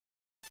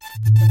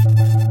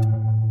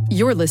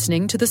You're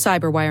listening to the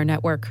Cyberwire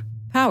Network,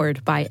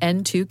 powered by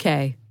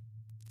N2K.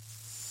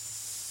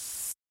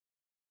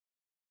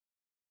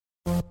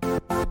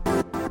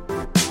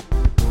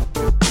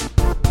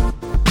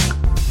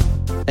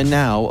 And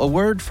now, a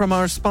word from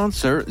our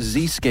sponsor,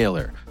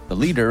 Zscaler, the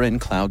leader in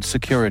cloud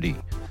security.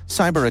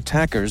 Cyber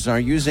attackers are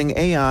using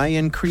AI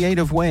in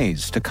creative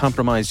ways to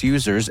compromise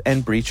users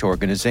and breach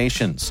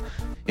organizations.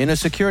 In a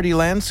security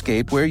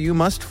landscape where you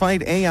must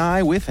fight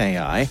AI with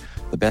AI,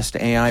 the best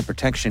AI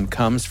protection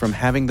comes from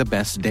having the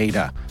best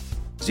data.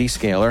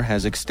 Zscaler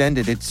has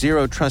extended its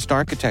zero-trust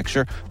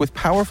architecture with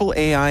powerful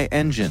AI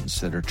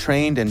engines that are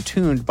trained and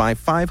tuned by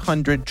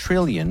 500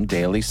 trillion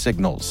daily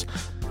signals.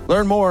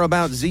 Learn more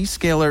about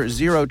Zscaler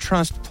Zero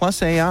Trust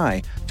Plus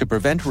AI to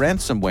prevent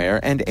ransomware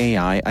and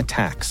AI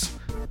attacks.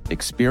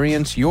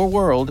 Experience your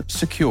world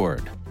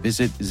secured.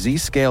 Visit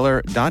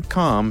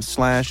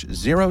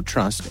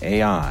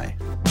zscaler.com/zerotrustai.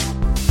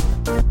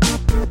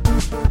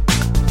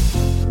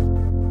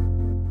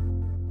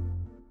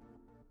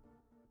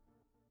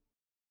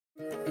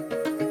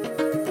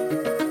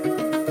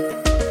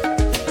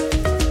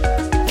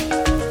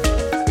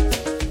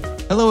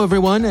 Hello,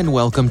 everyone, and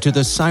welcome to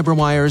the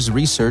CyberWire's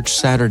Research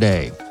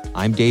Saturday.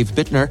 I'm Dave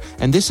Bittner,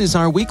 and this is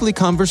our weekly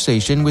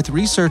conversation with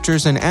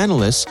researchers and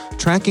analysts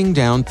tracking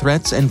down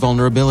threats and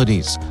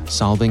vulnerabilities,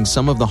 solving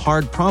some of the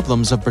hard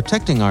problems of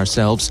protecting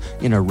ourselves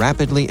in a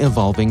rapidly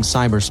evolving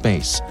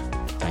cyberspace.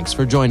 Thanks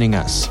for joining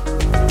us.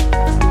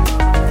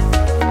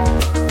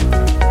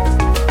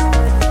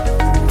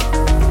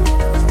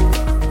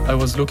 I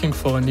was looking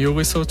for a new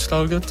research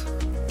target,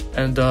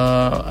 and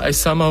I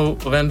somehow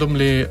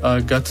randomly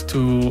got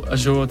to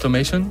Azure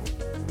Automation,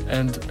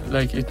 and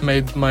it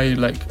made my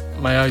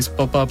eyes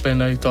pop up,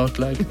 and I thought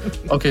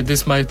okay,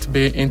 this might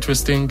be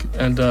interesting,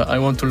 and I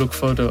want to look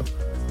further.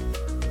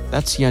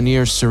 That's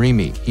Yanir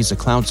Surimi. He's a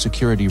cloud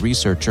security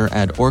researcher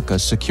at Orca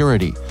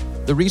Security.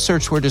 The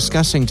research we're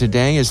discussing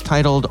today is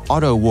titled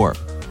AutoWarp,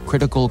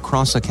 Critical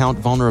Cross-Account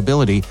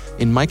Vulnerability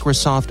in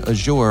Microsoft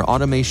Azure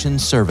Automation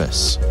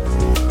Service.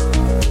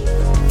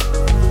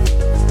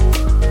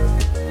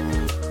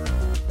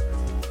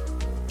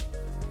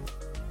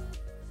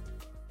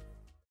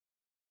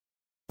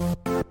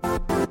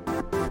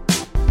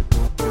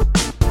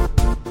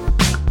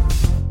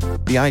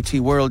 The IT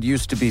world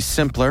used to be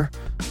simpler.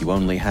 You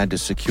only had to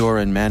secure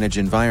and manage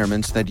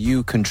environments that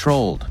you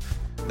controlled.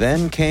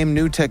 Then came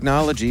new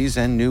technologies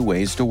and new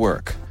ways to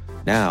work.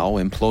 Now,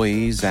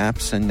 employees,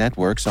 apps, and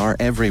networks are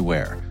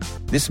everywhere.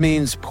 This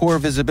means poor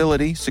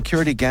visibility,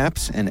 security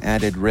gaps, and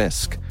added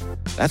risk.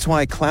 That's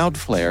why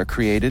Cloudflare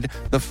created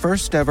the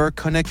first-ever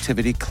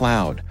connectivity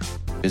cloud.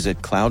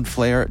 Visit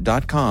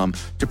cloudflare.com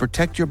to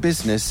protect your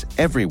business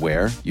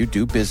everywhere you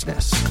do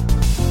business.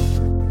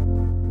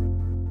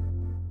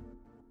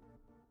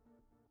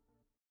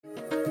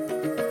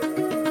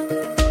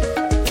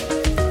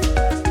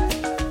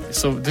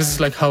 So this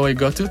is how I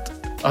got it.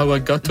 How I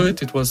got to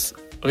it, it was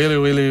really,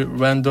 really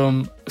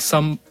random.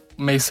 Some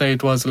may say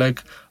it was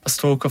like a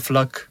stroke of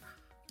luck,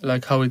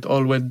 how it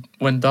all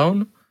went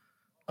down.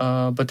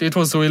 But it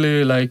was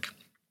really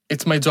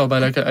it's my job.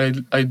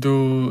 I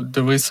do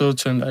the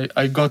research, and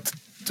I got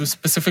to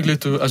specifically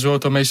to Azure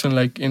Automation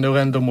in a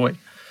random way.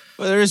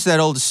 Well, there is that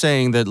old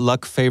saying that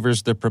luck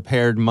favors the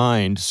prepared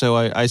mind. So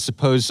I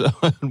suppose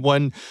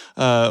one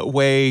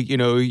way,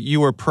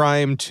 you were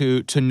primed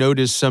to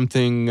notice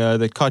something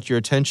that caught your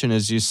attention,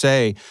 as you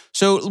say.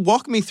 So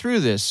walk me through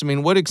this. I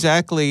mean, what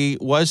exactly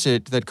was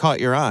it that caught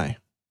your eye?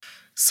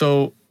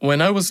 So when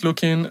I was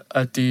looking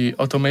at the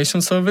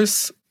automation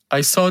service,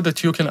 I saw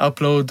that you can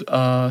upload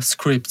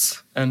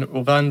scripts and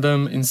run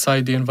them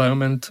inside the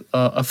environment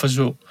of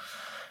Azure.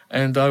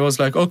 And I was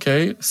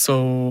okay,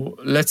 so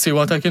let's see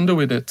what I can do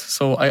with it.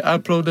 So I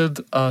uploaded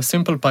a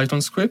simple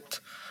Python script,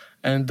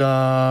 and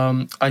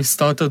I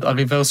started a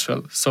reverse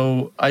shell.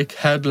 So I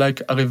had a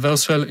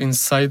reverse shell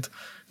inside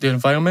the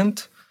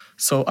environment.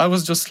 So I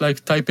was just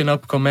typing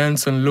up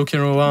commands and looking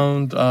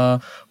around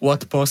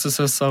what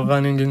processes are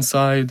running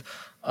inside,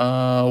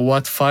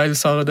 what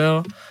files are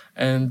there.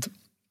 And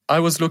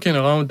I was looking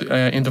around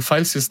in the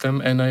file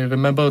system, and I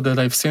remember that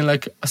I've seen a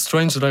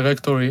strange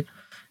directory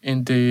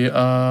in the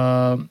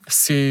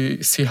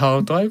C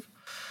hard drive.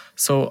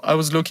 So I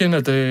was looking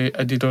at the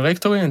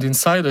directory, and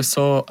inside I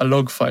saw a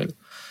log file.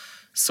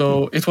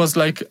 So it was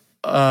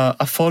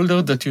a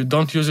folder that you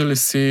don't usually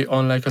see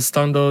on a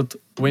standard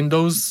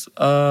Windows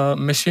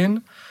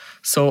machine.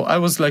 So I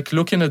was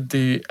looking at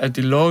the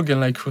log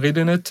and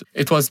reading it.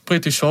 It was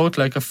pretty short,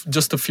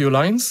 just a few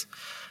lines.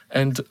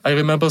 And I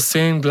remember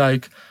seeing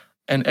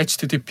an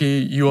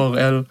HTTP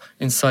URL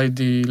inside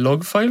the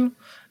log file.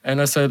 And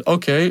I said,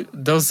 okay,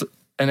 there's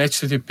an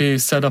HTTP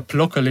set up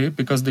locally,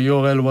 because the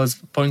URL was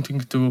pointing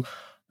to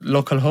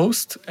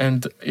localhost,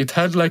 and it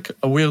had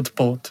a weird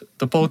port.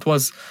 The port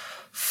was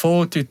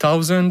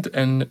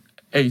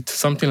 40,008,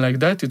 something like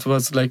that. It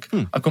was a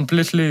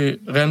completely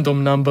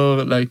random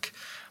number.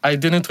 I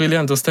didn't really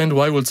understand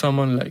why would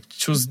someone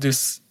choose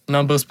this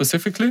number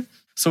specifically.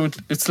 So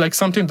it's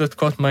something that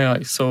caught my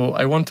eye. So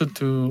I wanted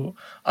to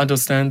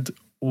understand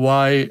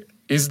why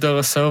is there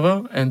a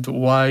server and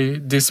why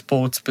this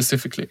port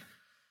specifically.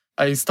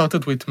 I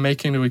started with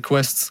making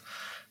requests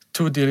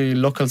to the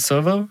local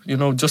server,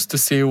 just to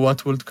see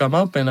what would come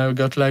up, and I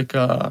got like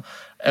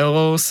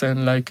errors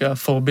and like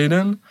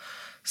forbidden.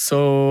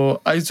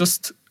 So I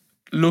just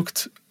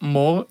looked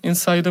more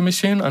inside the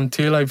machine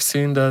until I've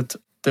seen that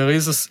there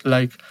is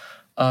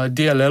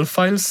DLL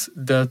files,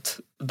 that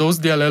those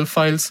DLL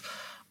files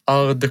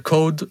are the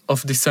code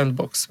of the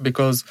sandbox,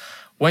 because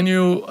when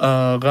you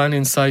run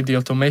inside the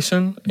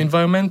automation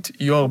environment,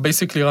 you are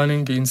basically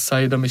running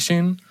inside a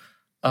machine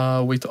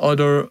with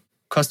other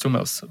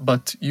customers,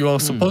 but you are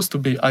supposed to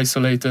be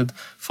isolated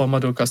from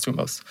other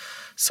customers.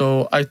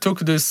 So I took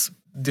this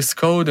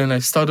code and I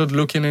started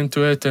looking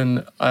into it,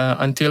 and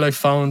until I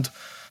found,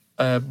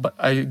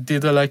 I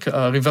did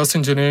a reverse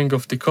engineering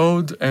of the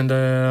code, and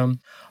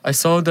I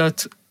saw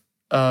that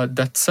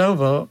that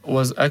server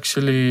was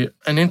actually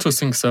an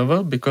interesting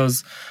server,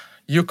 because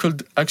you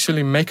could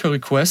actually make a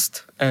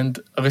request and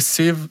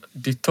receive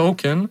the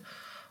token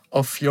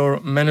of your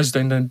managed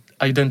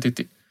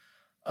identity.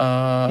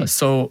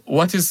 So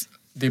what is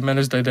the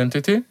managed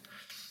identity?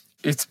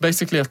 It's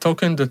basically a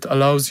token that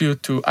allows you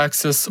to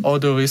access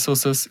other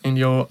resources in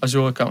your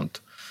Azure account.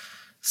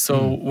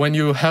 So when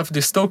you have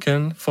this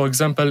token, for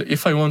example,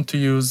 if I want to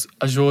use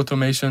Azure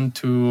Automation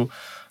to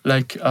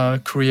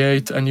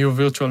create a new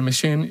virtual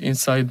machine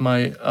inside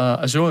my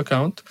Azure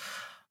account,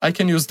 I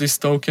can use this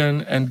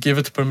token and give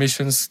it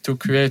permissions to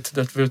create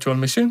that virtual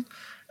machine.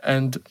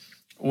 And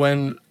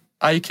when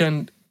I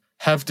can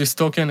have this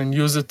token and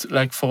use it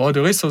for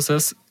other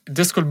resources,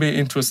 this could be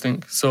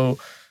interesting. So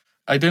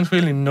I didn't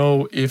really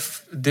know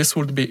if this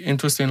would be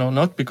interesting or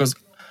not, because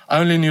I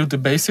only knew the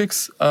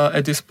basics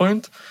at this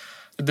point.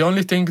 The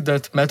only thing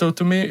that mattered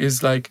to me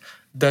is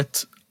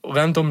that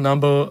random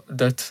number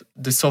that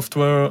the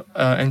software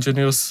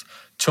engineers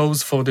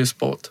chose for this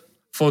port,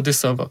 for this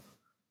server.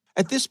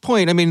 At this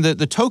point, I mean,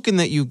 the token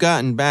that you've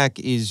gotten back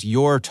is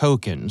your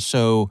token.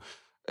 So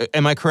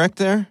am I correct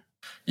there?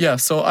 Yeah,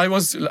 so I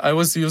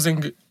was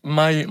using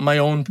my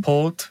own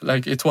port,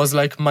 it was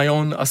my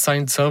own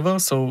assigned server.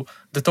 So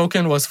the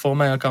token was for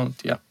my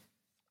account. Yeah.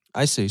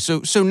 I see.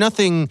 So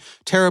nothing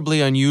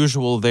terribly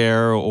unusual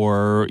there,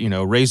 or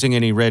raising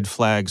any red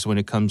flags when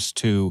it comes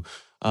to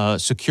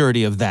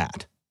security of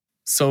that.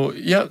 So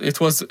yeah,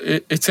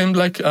 it seemed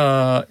like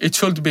it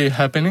should be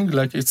happening.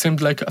 It seemed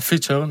like a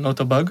feature, not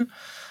a bug.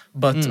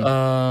 But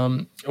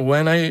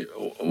when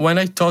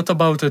I thought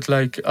about it,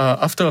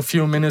 after a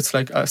few minutes,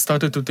 I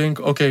started to think,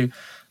 okay,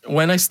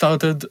 when I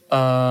started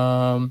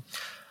a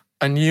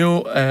new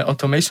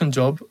automation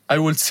job, I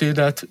would see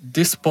that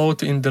this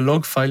port in the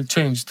log file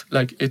changed.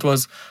 It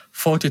was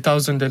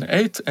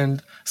 40,008,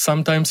 and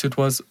sometimes it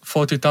was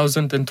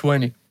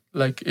 40,020.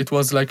 It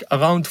was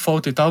around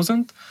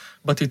 40,000,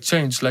 but it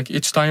changed.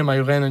 Each time I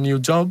ran a new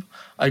job,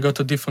 I got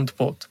a different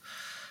port.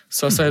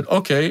 So I said,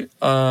 okay,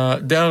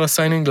 they are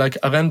assigning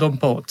a random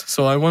port.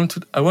 So I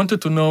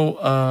wanted to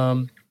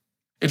know.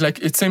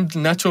 It seemed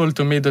natural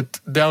to me that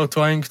they are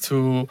trying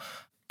to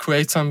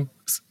create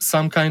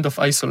some kind of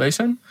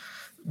isolation,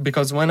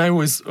 because when I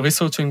was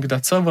researching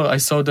that server, I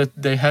saw that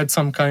they had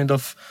some kind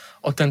of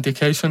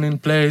authentication in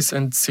place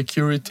and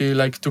security,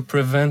 to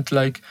prevent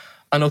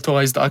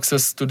unauthorized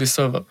access to the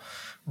server.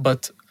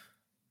 But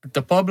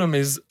the problem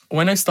is,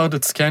 when I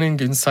started scanning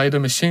inside the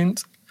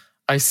machines,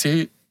 I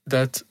see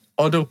that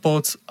other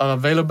ports are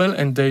available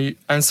and they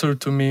answer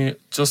to me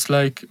just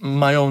like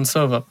my own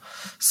server.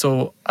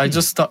 So I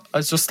just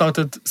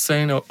started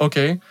saying,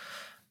 okay,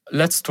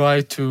 let's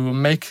try to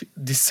make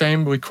the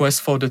same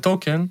request for the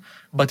token,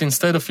 but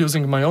instead of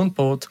using my own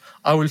port,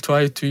 I will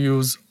try to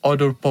use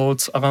other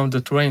ports around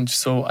that range.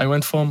 So I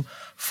went from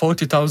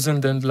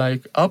 40,000 and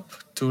up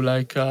to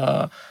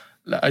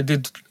I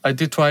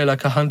did try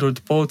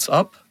 100 ports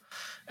up,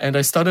 and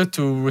I started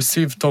to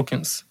receive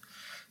tokens.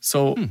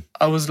 So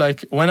I was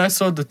when I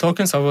saw the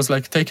tokens, I was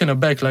taken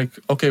aback.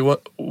 Okay,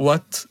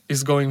 what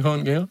is going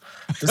on here?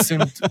 This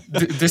seemed.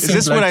 This is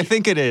this what I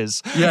think it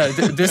is? Yeah,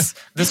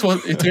 this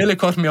was. It really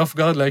caught me off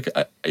guard.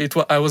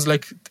 I was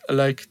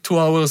 2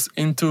 hours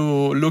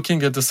into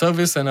looking at the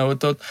service, and I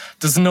thought,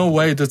 there's no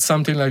way that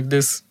something like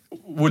this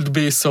would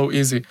be so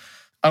easy.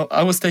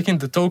 I was taking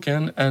the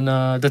token, and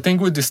the thing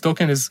with this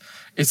token is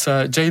it's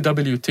a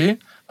JWT,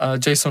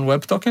 JSON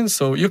Web Token.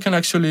 So you can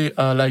actually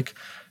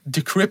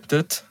decrypt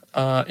it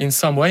in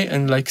some way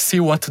and see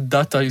what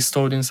data is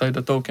stored inside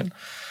the token.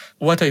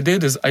 What I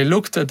did is I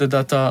looked at the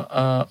data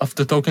of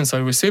the tokens I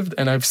received,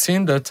 and I've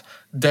seen that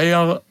they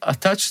are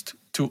attached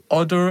to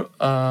other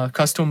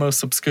customer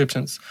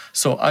subscriptions.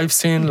 So I've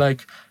seen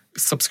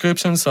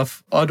subscriptions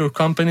of other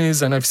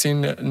companies, and I've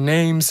seen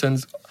names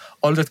and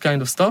all that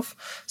kind of stuff.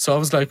 So I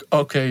was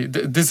okay,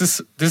 this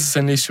is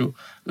an issue.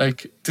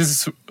 This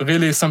is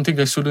really something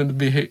I shouldn't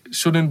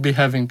be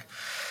having.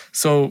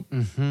 So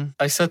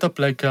I set up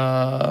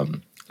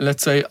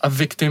let's say a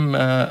victim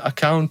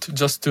account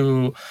just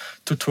to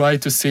try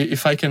to see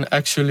if I can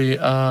actually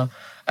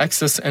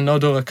access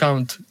another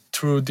account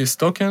through this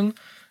token.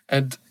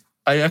 And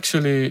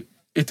it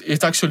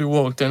actually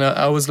worked. And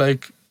I was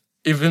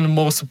even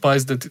more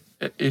surprised that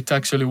it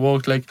actually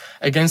worked. Like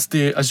against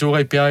the Azure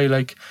API,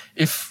 like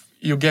if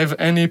you gave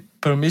any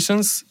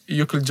permissions,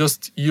 you could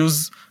just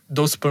use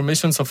those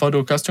permissions of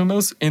other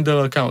customers in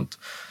their account.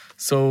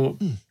 So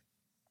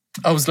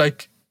I was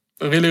like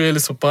really, really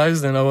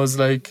surprised, and I was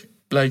like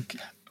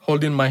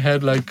holding my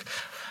head, like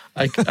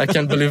I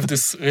can't believe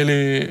this.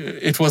 Really,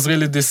 it was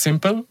really this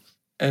simple.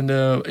 And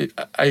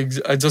I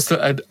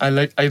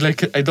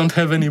don't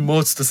have any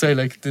words to say.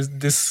 Like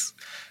this,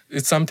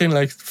 it's something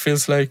like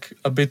feels like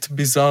a bit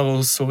bizarre or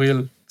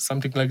surreal,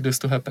 something like this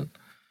to happen.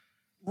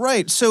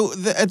 Right. So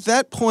at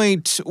that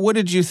point, what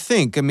did you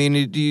think? I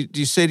mean, do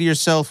you say to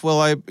yourself, well,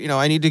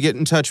 I need to get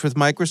in touch with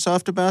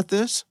Microsoft about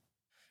this?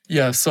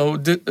 Yeah. So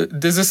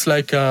this is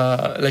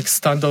like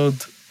standard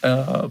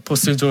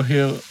procedure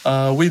here.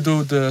 We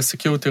do the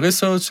security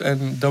research,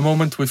 and the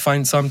moment we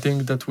find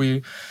something that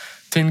we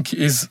think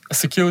is a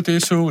security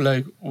issue,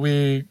 like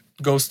we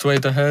go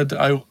straight ahead.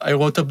 I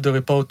wrote up the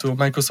report to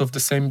Microsoft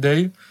the same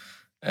day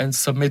and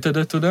submitted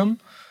it to them,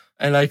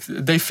 and like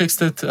they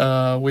fixed it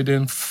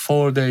within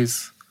 4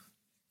 days,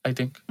 I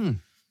think.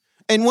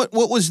 And what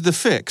was the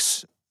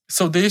fix?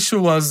 So the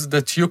issue was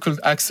that you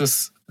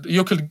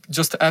could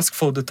just ask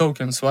for the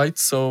tokens, right?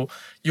 So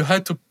you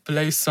had to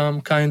place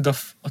some kind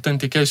of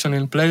authentication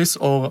in place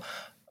or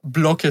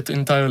block it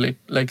entirely,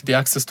 like the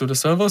access to the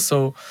server.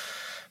 So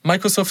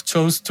Microsoft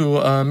chose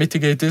to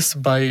mitigate this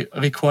by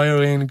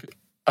requiring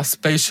a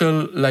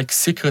special, like,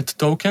 secret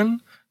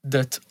token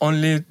that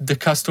only the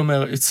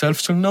customer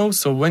itself should know.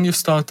 So when you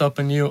start up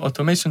a new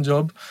automation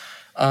job,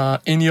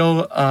 in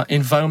your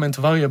environment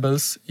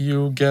variables,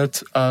 you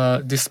get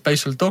this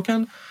special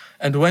token.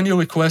 And when you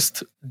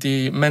request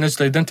the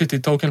managed identity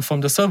token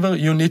from the server,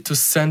 you need to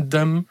send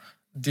them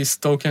this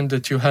token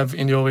that you have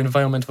in your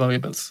environment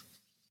variables.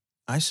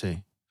 I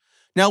see.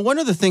 Now, one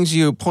of the things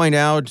you point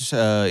out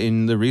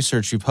in the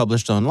research you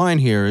published online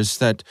here is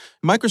that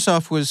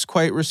Microsoft was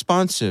quite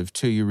responsive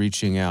to you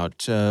reaching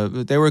out.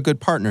 They were a good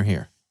partner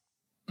here.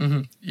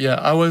 Mm-hmm.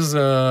 Yeah,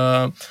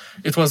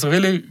 it was a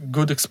really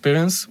good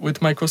experience with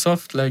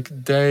Microsoft. Like,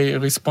 they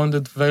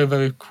responded very,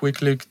 very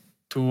quickly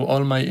to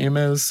all my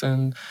emails,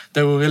 and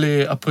they were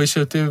really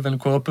appreciative and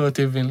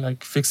cooperative in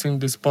like fixing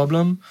this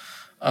problem.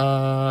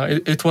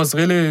 It was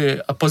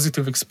really a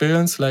positive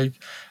experience. Like,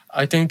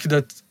 I think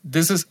that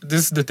this is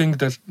the thing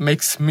that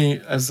makes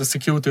me, as a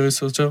security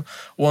researcher,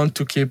 want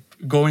to keep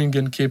going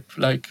and keep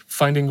like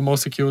finding more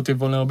security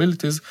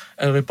vulnerabilities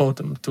and report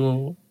them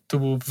to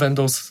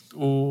vendors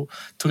who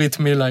treat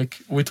me like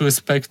with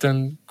respect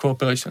and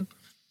cooperation.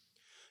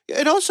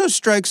 It also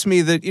strikes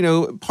me that,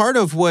 part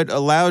of what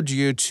allowed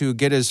you to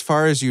get as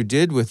far as you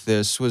did with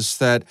this was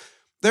that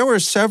there were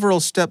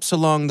several steps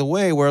along the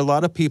way where a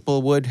lot of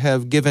people would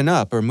have given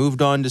up or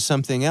moved on to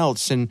something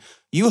else, and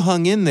you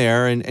hung in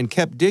there and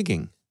kept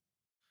digging.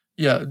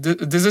 Yeah,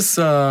 this is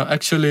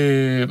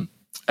actually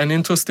an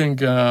interesting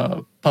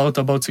part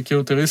about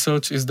security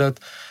research, is that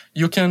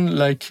you can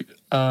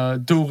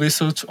do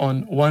research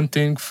on one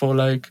thing for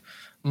like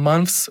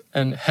months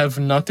and have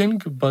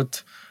nothing,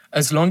 but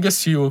as long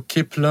as you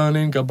keep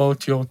learning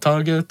about your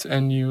target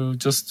and you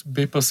just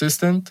be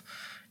persistent,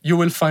 you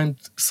will find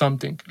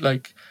something.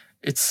 Like,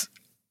 it's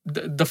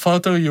the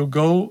farther you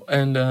go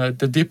and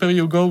the deeper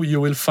you go,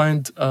 you will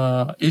find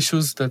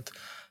issues that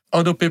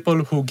other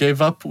people who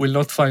gave up will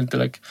not find.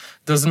 Like,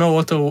 there's no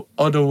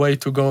other way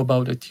to go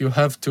about it. You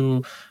have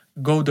to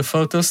go the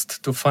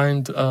furthest to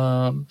find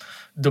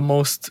the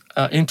most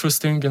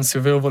interesting and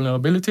severe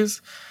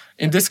vulnerabilities.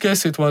 In this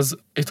case, it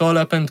all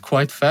happened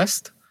quite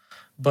fast.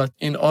 But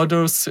in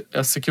other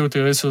security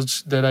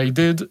research that I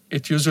did,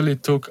 it usually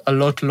took a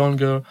lot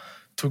longer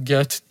to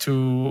get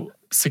to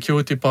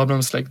security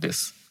problems like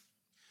this.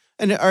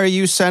 And are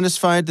you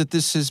satisfied that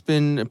this has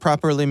been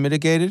properly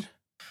mitigated?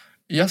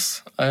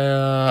 Yes,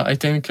 I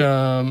think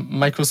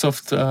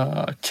Microsoft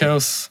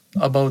cares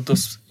about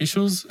those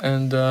issues,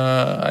 and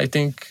I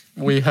think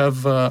we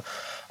have a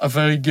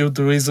very good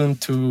reason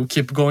to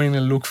keep going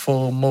and look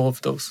for more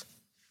of those.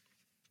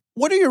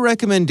 What are your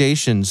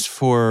recommendations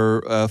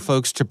for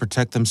folks to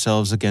protect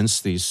themselves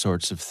against these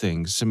sorts of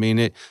things? I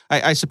mean,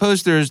 I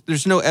suppose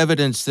there's no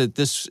evidence that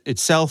this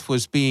itself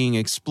was being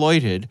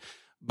exploited,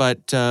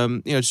 but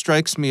it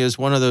strikes me as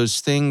one of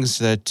those things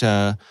that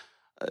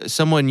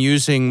someone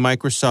using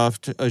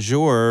Microsoft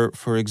Azure,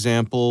 for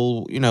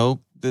example,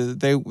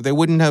 they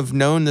wouldn't have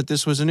known that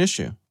this was an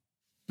issue.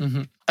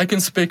 Mm-hmm. I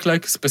can speak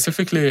like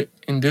specifically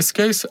in this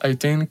case. I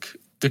think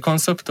the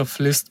concept of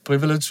least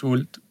privilege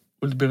would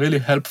be really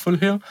helpful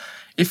here.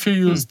 If you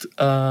used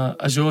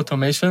Azure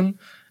Automation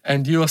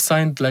and you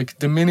assigned like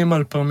the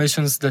minimal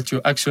permissions that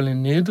you actually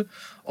need,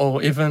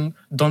 or even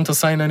don't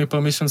assign any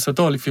permissions at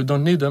all if you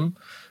don't need them,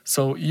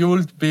 so you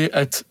will be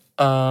at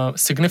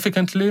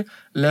significantly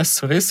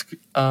less risk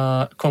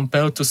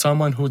compared to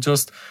someone who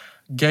just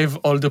gave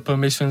all the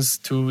permissions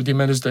to the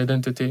managed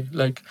identity.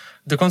 Like,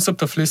 the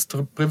concept of least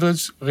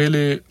privilege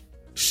really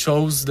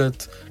shows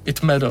that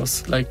it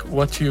matters, like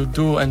what you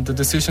do and the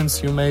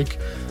decisions you make.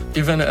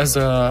 Even as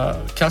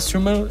a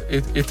customer,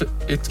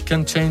 it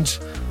can change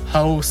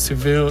how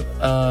severe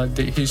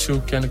the issue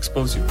can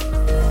expose you.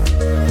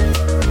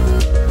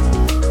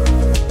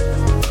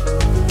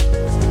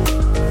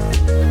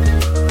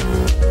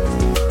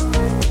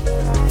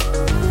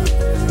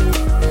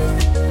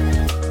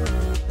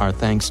 Our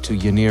thanks to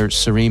Yanir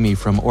Sarimi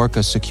from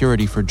Orca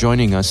Security for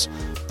joining us.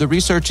 The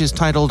research is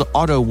titled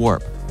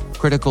AutoWarp,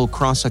 Critical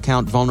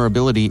Cross-Account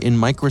Vulnerability in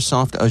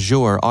Microsoft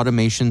Azure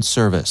Automation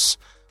Service.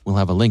 We'll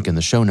have a link in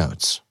the show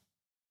notes.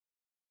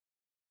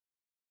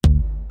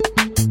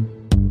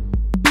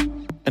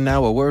 And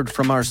now a word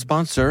from our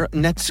sponsor,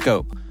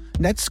 Netskope.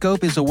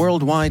 Netskope is a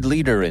worldwide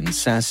leader in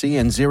SASE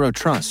and Zero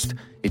Trust.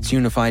 Its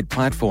unified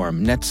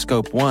platform,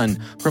 Netskope One,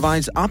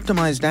 provides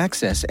optimized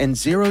access and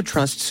zero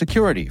trust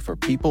security for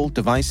people,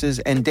 devices,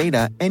 and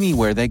data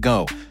anywhere they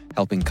go,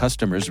 helping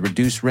customers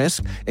reduce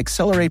risk,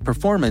 accelerate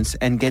performance,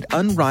 and get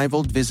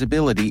unrivaled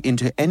visibility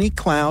into any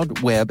cloud,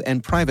 web,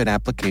 and private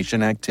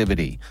application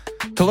activity.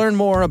 To learn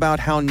more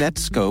about how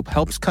Netskope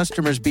helps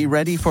customers be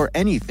ready for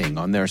anything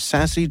on their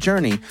SASE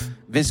journey,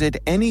 visit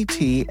netskope.com.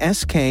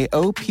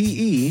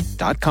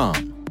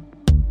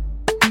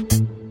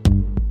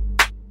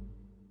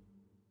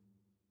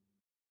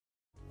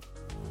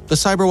 The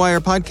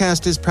CyberWire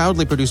podcast is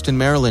proudly produced in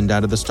Maryland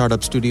out of the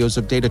startup studios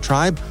of Data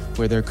Tribe,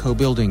 where they're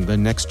co-building the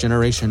next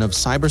generation of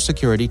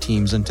cybersecurity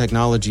teams and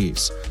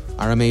technologies.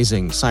 Our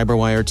amazing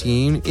CyberWire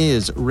team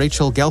is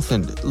Rachel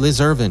Gelfand, Liz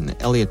Irvin,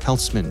 Elliot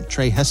Peltzman,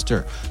 Trey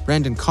Hester,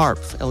 Brandon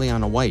Karpf,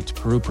 Eliana White,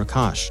 Peru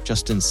Prakash,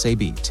 Justin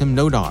Sabi, Tim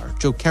Nodar,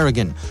 Joe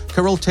Kerrigan,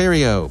 Carol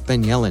Terrio,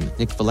 Ben Yellen,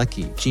 Nick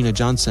Valecki, Gina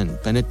Johnson,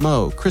 Bennett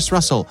Moe, Chris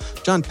Russell,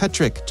 John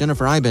Petrick,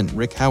 Jennifer Iben,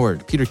 Rick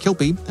Howard, Peter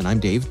Kilpie, and I'm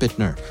Dave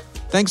Bittner.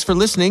 Thanks for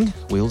listening.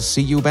 We'll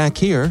see you back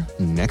here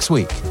next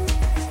week.